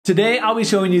Today, I'll be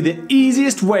showing you the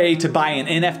easiest way to buy an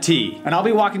NFT, and I'll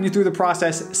be walking you through the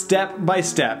process step by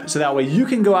step, so that way you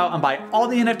can go out and buy all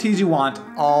the NFTs you want,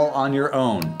 all on your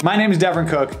own. My name is Devin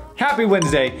Cook. Happy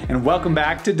Wednesday, and welcome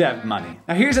back to DevMoney.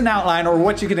 Now here's an outline or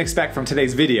what you can expect from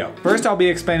today's video. First, I'll be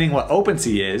explaining what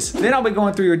OpenSea is. Then I'll be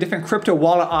going through your different crypto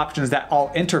wallet options that all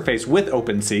interface with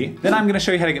OpenSea. Then I'm gonna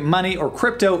show you how to get money or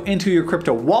crypto into your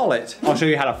crypto wallet. I'll show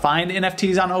you how to find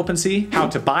NFTs on OpenSea, how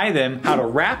to buy them, how to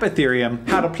wrap Ethereum,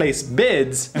 how to place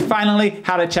bids, and finally,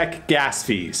 how to check gas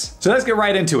fees. So let's get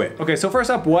right into it. Okay, so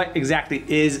first up, what exactly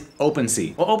is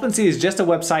OpenSea? Well, OpenSea is just a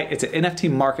website. It's an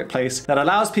NFT marketplace that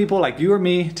allows people like you or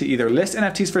me to either list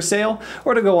NFTs for sale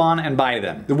or to go on and buy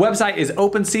them. The website is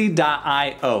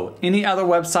OpenSea.io. Any other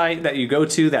website that you go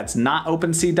to that's not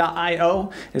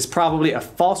OpenSea.io is probably a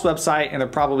false website, and they're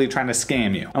probably trying to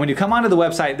scam you. And when you come onto the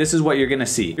website, this is what you're gonna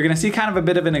see. You're gonna see kind of a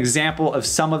bit of an example of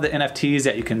some of the NFTs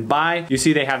that you can buy. You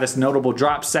see they have this notable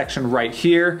drop section right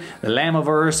here, the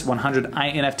Lamaverse, 100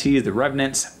 NFTs, the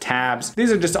Revenants, tabs.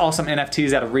 These are just awesome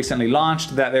NFTs that have recently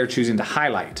launched that they're choosing to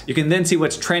highlight. You can then see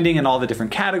what's trending in all the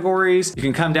different categories. You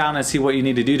can come down and see what you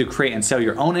need to do to create and sell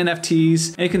your own NFTs.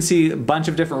 And you can see a bunch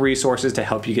of different resources to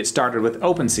help you get started with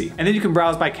OpenSea. And then you can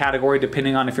browse by category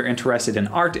depending on if you're interested in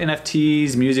art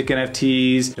NFTs, music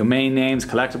NFTs, domain names,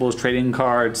 collectibles, trading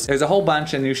cards. There's a whole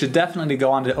bunch, and you should definitely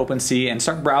go onto OpenSea and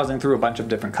start browsing through a bunch of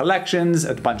different collections,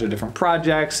 a bunch of different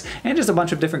projects, and just a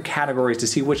bunch of different categories to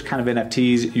see which kind of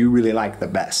NFTs you really like the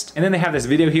best. And then they have this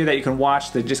video here that you can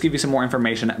watch that just give you some more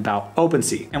information about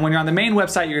OpenSea. And when you're on the main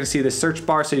website, you're gonna see the search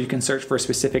bar, so you can search for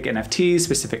specific NFTs,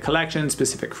 specific collections,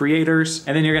 specific creators.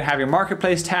 And then you're gonna have your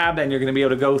marketplace tab, and you're gonna be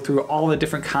able to go through all the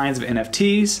different kinds of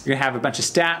NFTs. You're gonna have a bunch of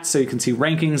stats, so you can see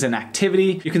rankings and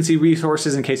activity. You can see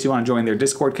resources in case you wanna join their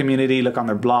Discord community, look on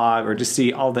their blog, or just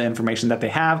see all the information that they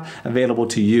have available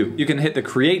to you. You can hit the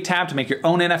create tab to make your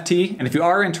own NFT. And if you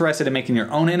are interested in making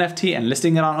your own NFT and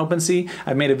listing it on OpenSea,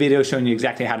 I've made a video showing you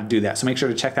exactly how to do that. So make sure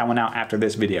to check that one out after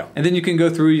this video. And then you can go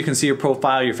through, you can see your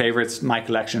profile, your favorites, my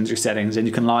collections, your settings, and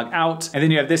you can log out. And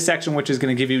then you have this section, which is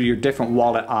gonna give you your different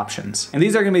wallet options. And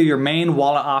these are gonna be your main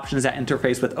wallet options that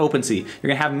interface with OpenSea.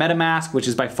 You're gonna have Metamask, which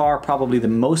is by far probably the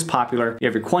most popular. You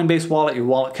have your Coinbase wallet, your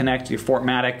Wallet Connect, your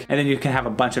Fortmatic, and then you can have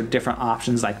a bunch of different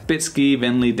options like Bitski,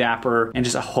 Venly, Dapper, and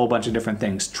just a whole bunch of different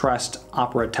things. Trust,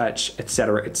 Opera Touch,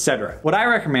 etc., etc. What I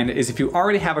recommend is if you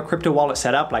already have a crypto wallet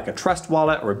set up, like a Trust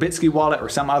wallet or a Bitski wallet or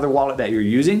some other wallet that you're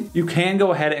using, you can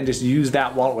go ahead and just use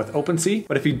that wallet with OpenSea.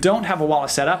 But if you don't have a wallet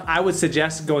set up, I would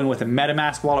suggest going with a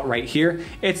Metamask wallet right here.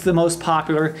 It's the most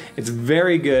popular, it's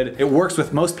very good. It works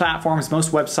with most platforms,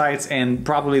 most websites, and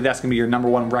probably that's gonna be your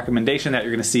 #1 recommendation that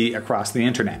you're gonna see across the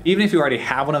internet. Even if you already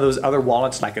have one of those other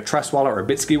wallets like a Trust wallet or a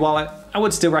Bitski wallet, I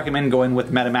would still recommend going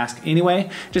with Metamask anyway,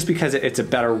 just because it's a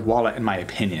better wallet in my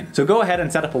opinion. So go ahead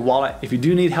and set up a wallet. If you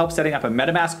do need help setting up a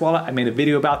Metamask wallet, I made a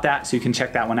video about that, so you can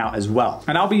check that one out as well.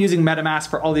 And I'll be using Metamask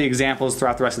for all the examples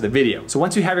throughout the rest of the video. So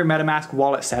once you have your Metamask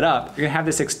wallet set up, you're gonna have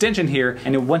this extension here,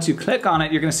 and then once you click on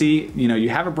it, you're gonna see, you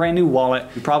have a brand new wallet.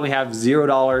 You probably have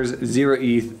 $0, 0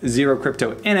 ETH, 0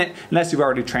 crypto in it, unless you've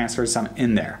already transferred some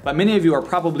in there. But many of you are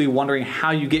probably wondering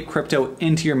how you get crypto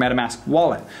into your Metamask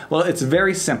wallet. Well, it's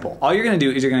very simple. All you're gonna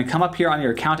do is you're gonna come up here on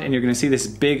your account, and you're gonna see this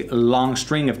big long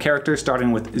string of characters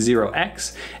starting with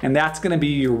 0x, and that's gonna be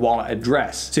your wallet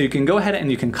address. So you can go ahead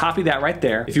and you can copy that right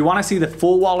there. If you wanna see the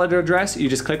full wallet address, you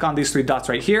just click on these 3 dots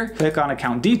right here, click on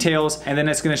account details, and then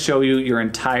it's gonna show you your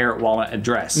entire wallet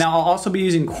address. Now, I'll also be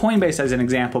using Coinbase as an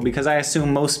example because I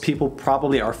assume most people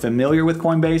probably are familiar with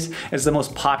Coinbase. It's the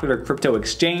most popular crypto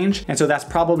exchange, and so that's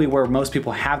probably where most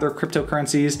people have their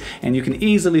cryptocurrencies, and you can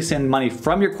easily send money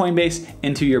from your Coinbase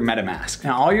into your Metamask.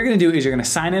 Now, all you're gonna do is you're gonna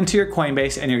sign into your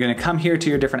Coinbase, and you're gonna come here to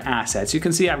your different assets. You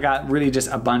can see I've got really just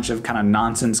a bunch of kind of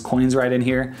nonsense coins right in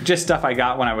here. Just stuff I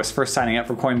got when I was first signing up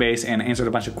for Coinbase and answered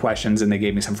a bunch of questions, and they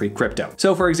gave me some free crypto.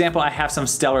 So for example, I have some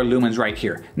Stellar Lumens right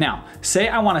here. Now, say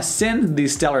I wanna send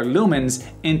these Stellar Lumens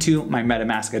into my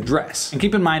Metamask address. And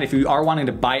keep in mind, if you are wanting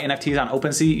to buy NFTs on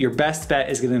OpenSea, your best bet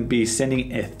is gonna be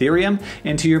sending Ethereum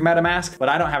into your Metamask, but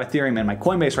I don't have Ethereum in my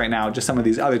Coinbase right now, just some of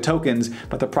these other tokens,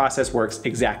 but the process works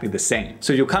exactly the same.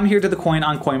 So you'll come here to the coin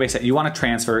on Coinbase that you wanna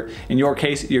transfer. In your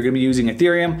case, you're gonna be using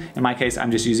Ethereum. In my case,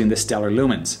 I'm just using the Stellar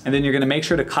Lumens. And then you're gonna make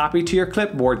sure to copy to your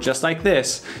clipboard, just like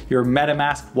this, your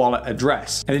Metamask wallet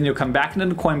address. And then you'll come back into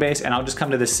the Coinbase, and I'll just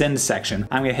come to the send section.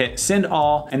 I'm gonna hit send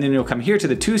all, and then you'll come here to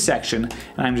the to section,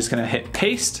 and I'm just gonna hit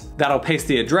paste. That'll paste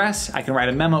the address. I can write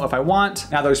a memo if I want.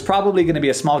 Now there's probably gonna be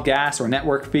a small gas or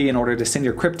network fee in order to send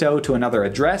your crypto to another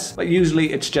address, but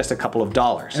usually it's just a couple of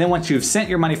dollars. And then once you've sent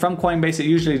your money from Coinbase, it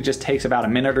usually just just takes about a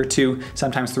minute or two,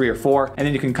 sometimes 3 or 4. And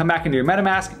then you can come back into your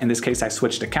MetaMask. In this case, I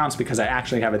switched accounts because I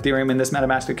actually have Ethereum in this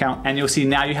MetaMask account. And you'll see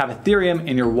now you have Ethereum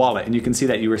in your wallet, and you can see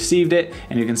that you received it,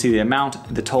 and you can see the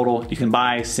amount, the total. You can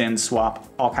buy, send, swap,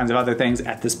 all kinds of other things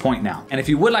at this point now. And if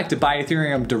you would like to buy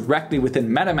Ethereum directly within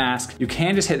MetaMask, you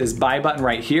can just hit this buy button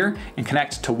right here and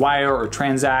connect to Wire or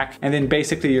Transact. And then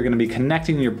basically you're gonna be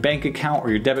connecting your bank account or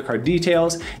your debit card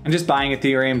details and just buying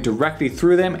Ethereum directly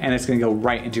through them, and it's gonna go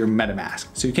right into your MetaMask.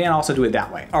 So you can also do it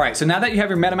that way. All right, so now that you have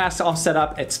your MetaMask all set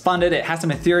up, it's funded, it has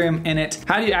some Ethereum in it,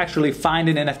 how do you actually find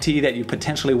an NFT that you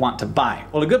potentially want to buy?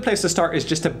 Well, a good place to start is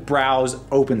just to browse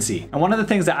OpenSea. And one of the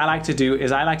things that I like to do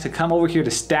is I like to come over here to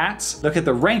stats, look at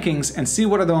the rankings, and see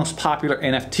what are the most popular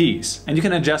NFTs. And you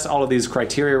can adjust all of these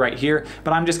criteria right here,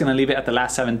 but I'm just gonna leave it at the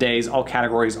last 7 days, all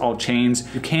categories, all chains.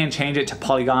 You can change it to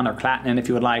Polygon or Platinum if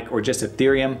you would like, or just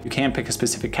Ethereum. You can pick a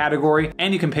specific category,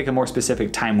 and you can pick a more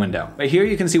specific time window. But here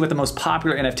you can see what the most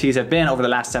popular NFTs have been over the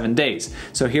last 7 days.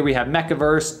 So here we have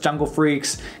Mechaverse, Jungle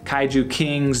Freaks, Kaiju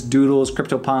Kings, Doodles,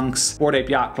 CryptoPunks, Bored Ape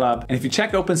Yacht Club. And if you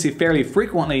check OpenSea fairly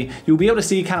frequently, you'll be able to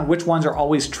see kind of which ones are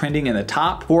always trending in the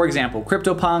top. For example,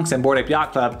 CryptoPunks and Bored Ape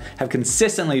Yacht Club have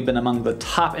consistently been among the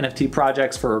top NFT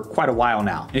projects for quite a while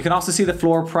now. You can also see the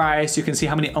floor price, you can see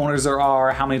how many owners there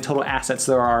are, how many total assets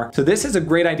there are. So this is a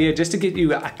great idea just to get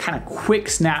you a kind of quick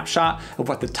snapshot of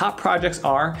what the top projects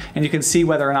are, and you can see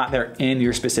whether or not they're in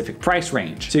your specific price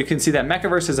range. So you can see that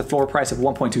Mechaverse has a floor price of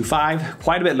 1.25,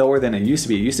 quite a bit lower than it used to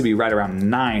be. It used to be right around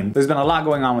 9. There's been a lot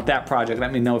going on with that project.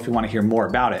 Let me know if you want to hear more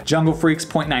about it. Jungle Freaks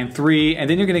 0.93, and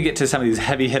then you're gonna get to some of these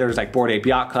heavy hitters like Bored Ape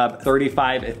Yacht Club,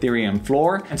 35 Ethereum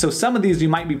floor. And so some of these you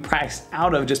might be priced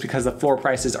out of just because the floor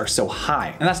prices are so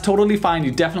high. And that's totally fine.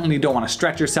 You definitely don't want to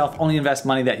stretch yourself, only invest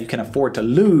money that you can afford to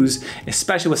lose,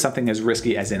 especially with something as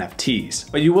risky as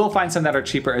NFTs. But you will find some that are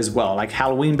cheaper as well, like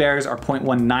Halloween Bears are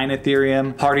 0.19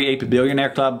 Ethereum, Party Ape Billionaire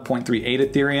Club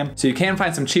 0.38 Ethereum. So you can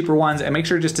find some cheaper ones, and make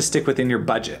sure just to stick within your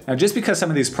budget. Now, just because some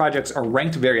of these projects are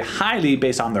ranked very highly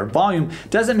based on their volume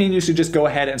doesn't mean you should just go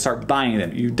ahead and start buying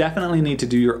them. You definitely need to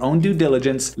do your own due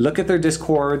diligence, look at their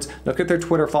Discords, look at their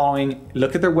Twitter following,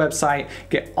 look at their website,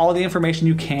 get all the information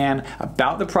you can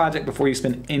about the project before you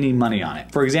spend any money on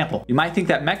it. For example, you might think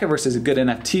that Mechaverse is a good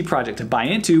NFT project to buy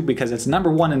into because it's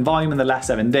 #1 in volume in the last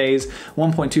 7 days,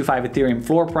 1.25 Ethereum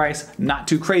floor price, not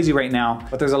too crazy right now,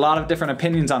 but there's a lot of different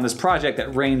opinions on this project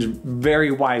that range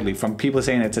very widely, from people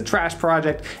saying it's a trash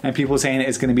project and people saying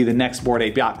it's gonna be the next Bored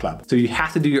Ape Yacht Club. So you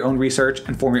have to do your own research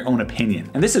and form your own opinion.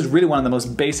 And this is really one of the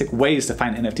most basic ways to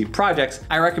find NFT projects.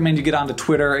 I recommend you get onto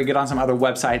Twitter and get on some other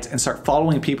websites and start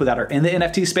following people that are in the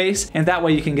NFT space, and that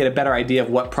way you can get a better idea of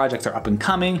what projects are up and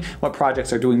coming, what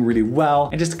projects are doing really well,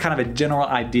 and just kind of a general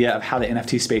idea of how the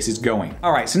NFT space is going.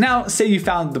 All right, so now say you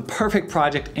found the perfect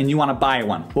project and you want to buy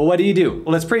one. Well, what do?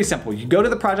 Well, it's pretty simple. You go to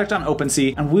the project on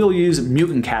OpenSea, and we'll use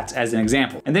Mutant Cats as an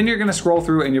example. And then you're gonna scroll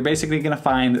through and you're basically gonna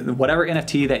find whatever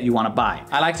NFT that you wanna buy.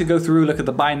 I like to go through, look at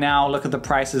the buy now, look at the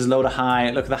prices low to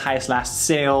high, look at the highest last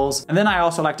sales. And then I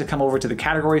also like to come over to the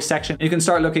category section. You can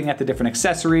start looking at the different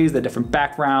accessories, the different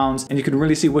backgrounds, and you can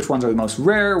really see which ones are the most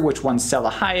rare, which ones sell the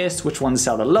highest, which ones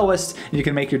sell the lowest, and you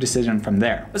can make your decision from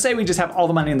there. Let's say we just have all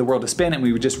the money in the world to spend and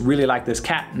we would just really like this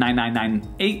cat,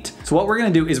 9998. So what we're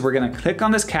gonna do is we're gonna click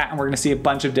on this cat and we're gonna see a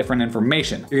bunch of different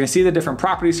information. You're gonna see the different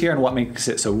properties here and what makes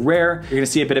it so rare. You're gonna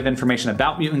see a bit of information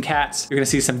about Mutant Cats. You're gonna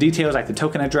see some details like the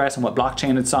token address and what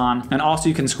blockchain it's on. And also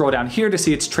you can scroll down here to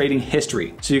see its trading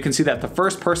history. So you can see that the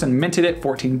first person minted it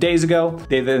 14 days ago.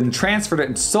 They then transferred it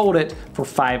and sold it for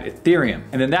 5 Ethereum.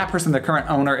 And then that person, the current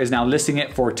owner, is now listing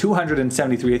it for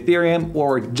 273 Ethereum,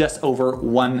 or just over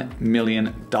 $1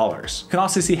 million. You can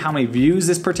also see how many views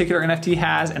this particular NFT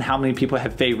has and how many people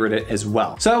have favored it as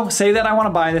well. So say that I wanna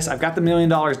buy this, I've got the $1 million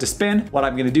to spend. What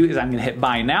I'm gonna do is I'm gonna hit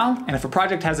buy now. And if a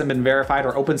project hasn't been verified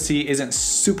or OpenSea isn't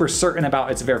super certain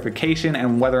about its verification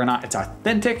and whether or not it's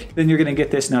authentic, then you're gonna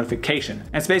get this notification.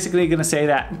 And it's basically gonna say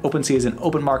that OpenSea is an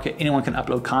open market. Anyone can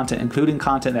upload content, including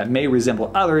content that may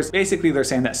resemble others. Basically, they're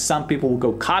saying that some people will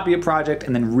go copy a project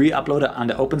and then re-upload it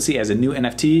onto OpenSea as a new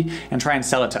NFT and try and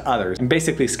sell it to others and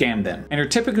basically scam them. And you're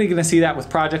typically gonna see that with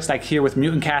projects like here with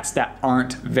Mutant Cats that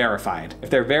aren't verified. If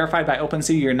they're verified by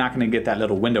OpenSea, you're not gonna get that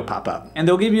little window pop up. And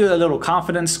they'll give you a little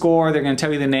confidence score. They're gonna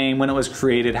tell you the name, when it was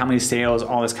created, how many sales,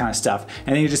 all this kind of stuff.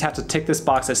 And then you just have to tick this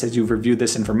box that says you've reviewed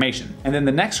this information. And then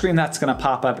the next screen that's gonna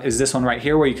pop up is this one right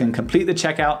here, where you can complete the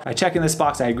checkout. By checking this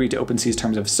box, I agree to OpenSea's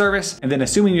terms of service. And then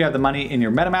assuming you have the money in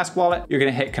your MetaMask wallet, you're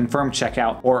gonna hit confirm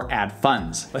checkout or add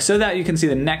funds. But so that you can see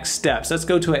the next steps, let's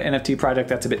go to an NFT project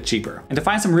that's a bit cheaper. And to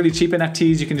find some really cheap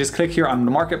NFTs, you can just click here on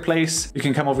the marketplace. You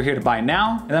can come over here to buy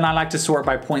now. And then I like to sort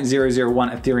by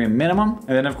 0.001 Ethereum minimum.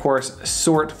 And then of course,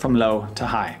 sort from low to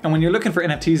high. And when you're looking for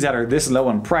NFTs that are this low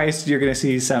in price, you're gonna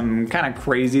see some kind of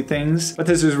crazy things, but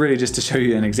this is really just to show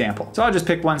you an example. So I'll just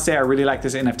pick one, say I really like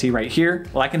this NFT right here.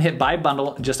 Well, I can hit buy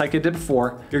bundle just like it did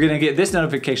before. You're gonna get this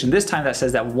notification this time that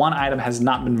says that one item has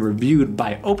not been reviewed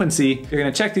by OpenSea. You're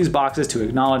gonna check these boxes to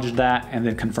acknowledge that and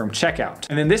then confirm checkout.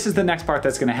 And then this is the next part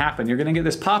that's gonna happen. You're gonna get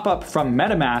this pop-up from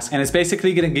Metamask, and it's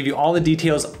basically gonna give you all the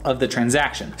details of the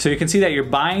transaction. So you can see that you're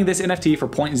buying this NFT for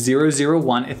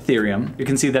 0.001 Ethereum. You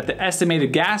can see that the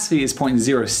estimated gas fee is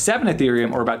 0.07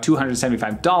 Ethereum, or about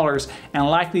 $275, and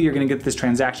likely you're gonna get this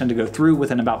transaction to go through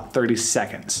within about 30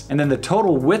 seconds. And then the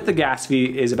total with the gas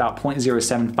fee is about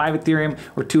 0.075 Ethereum,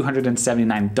 or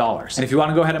 $279. And if you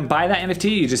wanna go ahead and buy that NFT,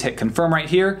 you just hit confirm right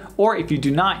here, or if you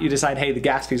do not, you decide, hey, the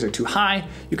gas fees are too high,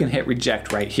 you can hit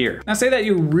reject right here. Now say that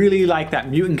you really like that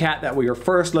mutant cat that we were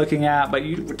first looking at, but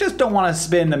you just don't wanna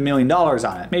spend $1 million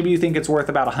on it. Maybe you think it's worth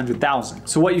about 100,000.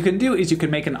 So what you can do is you can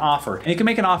make an offer, and you can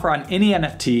make an offer on any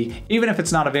NFT, even if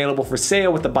it's not available for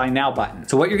sale with the buy now button.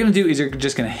 So what you're gonna do is you're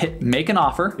just gonna hit make an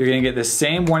offer. You're gonna get the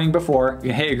same warning before,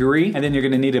 you hit agree, and then you're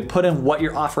gonna need to put in what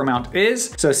your offer amount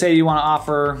is. So say you wanna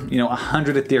offer,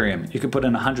 100 Ethereum. You can put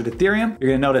in 100 Ethereum.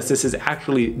 You're gonna notice this is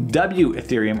actually W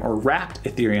Ethereum or wrapped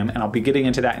Ethereum, and I'll be getting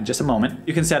into that in just a moment.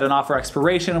 You can set an offer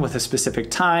expiration with a specific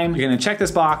time. You're gonna check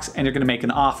this box and you're gonna make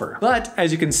an offer. But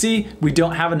as you can see, we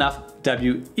don't have enough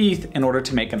WETH in order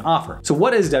to make an offer. So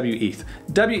what is WETH?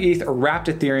 WETH, or wrapped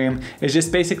Ethereum, is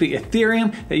just basically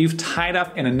Ethereum that you've tied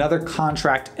up in another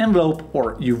contract envelope,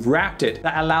 or you've wrapped it,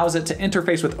 that allows it to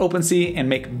interface with OpenSea and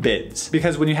make bids.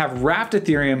 Because when you have wrapped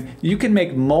Ethereum, you can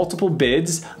make multiple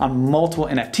bids on multiple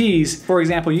NFTs. For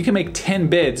example, you can make 10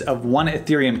 bids of 1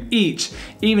 Ethereum each,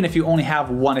 even if you only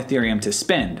have 1 Ethereum to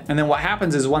spend. And then what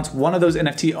happens is once one of those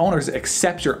NFT owners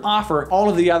accepts your offer, all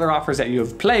of the other offers that you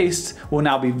have placed will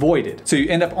now be voided. So you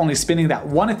end up only spending that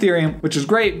 1 Ethereum, which is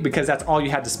great because that's all you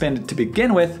had to spend to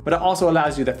begin with, but it also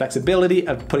allows you the flexibility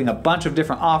of putting a bunch of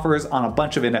different offers on a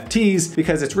bunch of NFTs,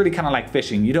 because it's really kind of like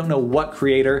fishing. You don't know what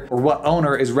creator or what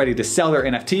owner is ready to sell their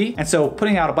NFT, and so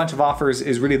putting out a bunch of offers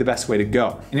is really the best way to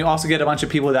go. And you also get a bunch of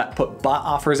people that put bot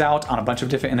offers out on a bunch of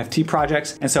different NFT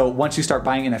projects, and so once you start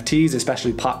buying NFTs,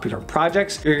 especially popular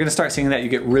projects, you're gonna start seeing that you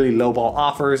get really lowball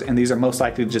offers, and these are most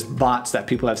likely just bots that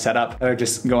people have set up that are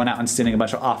just going out and sending a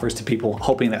bunch of offers to people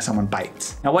hoping that someone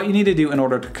bites. Now what you need to do in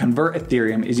order to convert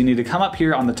Ethereum is you need to come up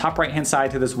here on the top right hand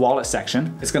side to this wallet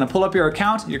section. It's gonna pull up your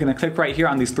account. You're gonna click right here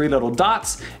on these 3 little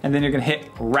dots, and then you're gonna hit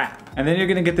wrap. And then you're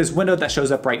gonna get this window that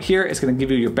shows up right here. It's gonna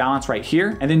give you your balance right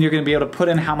here, and then you're gonna be able to put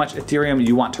in how much Ethereum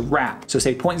you want to wrap. So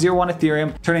say 0.01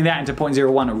 Ethereum, turning that into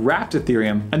 0.01 wrapped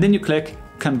Ethereum, and then you click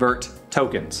convert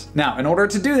tokens. Now, in order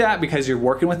to do that, because you're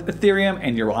working with Ethereum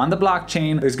and you're on the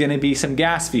blockchain, there's gonna be some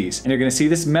gas fees. And you're gonna see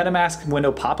this Metamask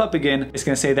window pop up again. It's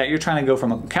gonna say that you're trying to go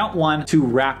from account 1 to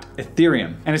wrapped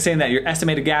Ethereum. And it's saying that your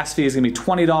estimated gas fee is gonna be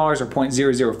 $20 or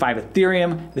 0.005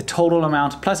 Ethereum. The total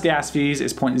amount plus gas fees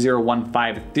is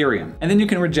 0.015 Ethereum. And then you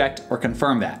can reject or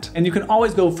confirm that. And you can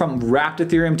always go from wrapped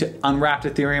Ethereum to unwrapped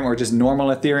Ethereum, or just normal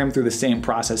Ethereum, through the same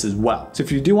process as well. So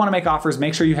if you do wanna make offers,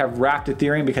 make sure you have wrapped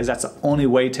Ethereum, because that's the only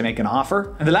way to make an offer.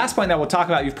 And the last point that we'll talk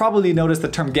about, you've probably noticed the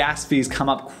term gas fees come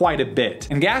up quite a bit.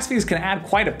 And gas fees can add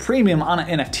quite a premium on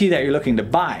an NFT that you're looking to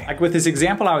buy. Like with this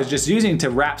example I was just using to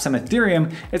wrap some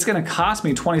Ethereum, it's gonna cost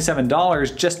me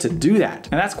 $27 just to do that.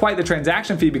 And that's quite the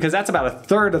transaction fee, because that's about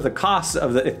 1/3 of the cost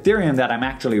of the Ethereum that I'm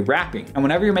actually wrapping. And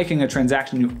whenever you're making a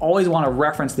transaction, you always wanna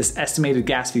reference this estimated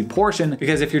gas fee portion,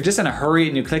 because if you're just in a hurry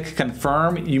and you click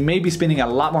confirm, you may be spending a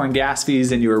lot more in gas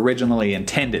fees than you originally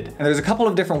intended. And there's a couple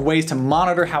of different ways to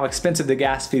monitor how expensive the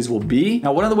gas fees will be.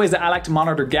 Now, one of the ways that I like to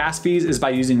monitor gas fees is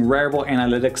by using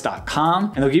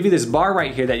RariableAnalytics.com, and they'll give you this bar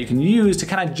right here that you can use to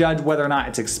kind of judge whether or not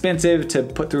it's expensive to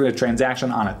put through a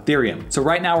transaction on Ethereum. So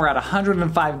right now we're at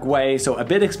 105 GWE, so a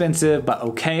bit expensive, but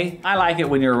okay. I like it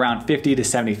when you're around 50 to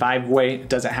 75 GWE. It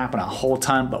doesn't happen a whole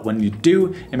ton, but when you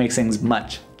do, it makes things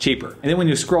much cheaper. And then when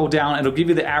you scroll down, it'll give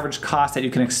you the average cost that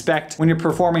you can expect when you're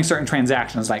performing certain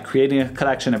transactions, like creating a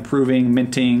collection, approving,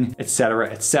 minting, etc.,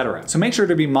 etc. So make sure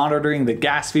to be monitoring the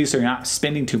gas fees so you're not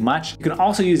spending too much. You can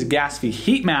also use a gas fee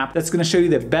heat map that's gonna show you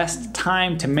the best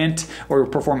time to mint or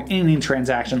perform any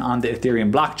transaction on the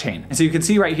Ethereum blockchain. And so you can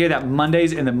see right here that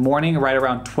Mondays in the morning, right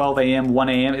around 12 a.m., 1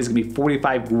 a.m. is gonna be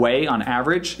 45 GWE on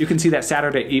average. You can see that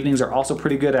Saturday evenings are also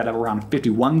pretty good at around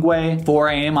 51 GWE. 4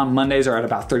 a.m. on Mondays are at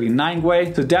about 39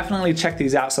 GWE. So definitely check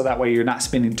these out so that way you're not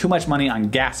spending too much money on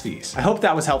gas fees. I hope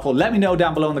that was helpful. Let me know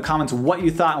down below in the comments what you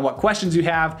thought and what questions you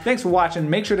have. Thanks for watching.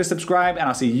 Make sure to subscribe, and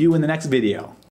I'll see you in the next video.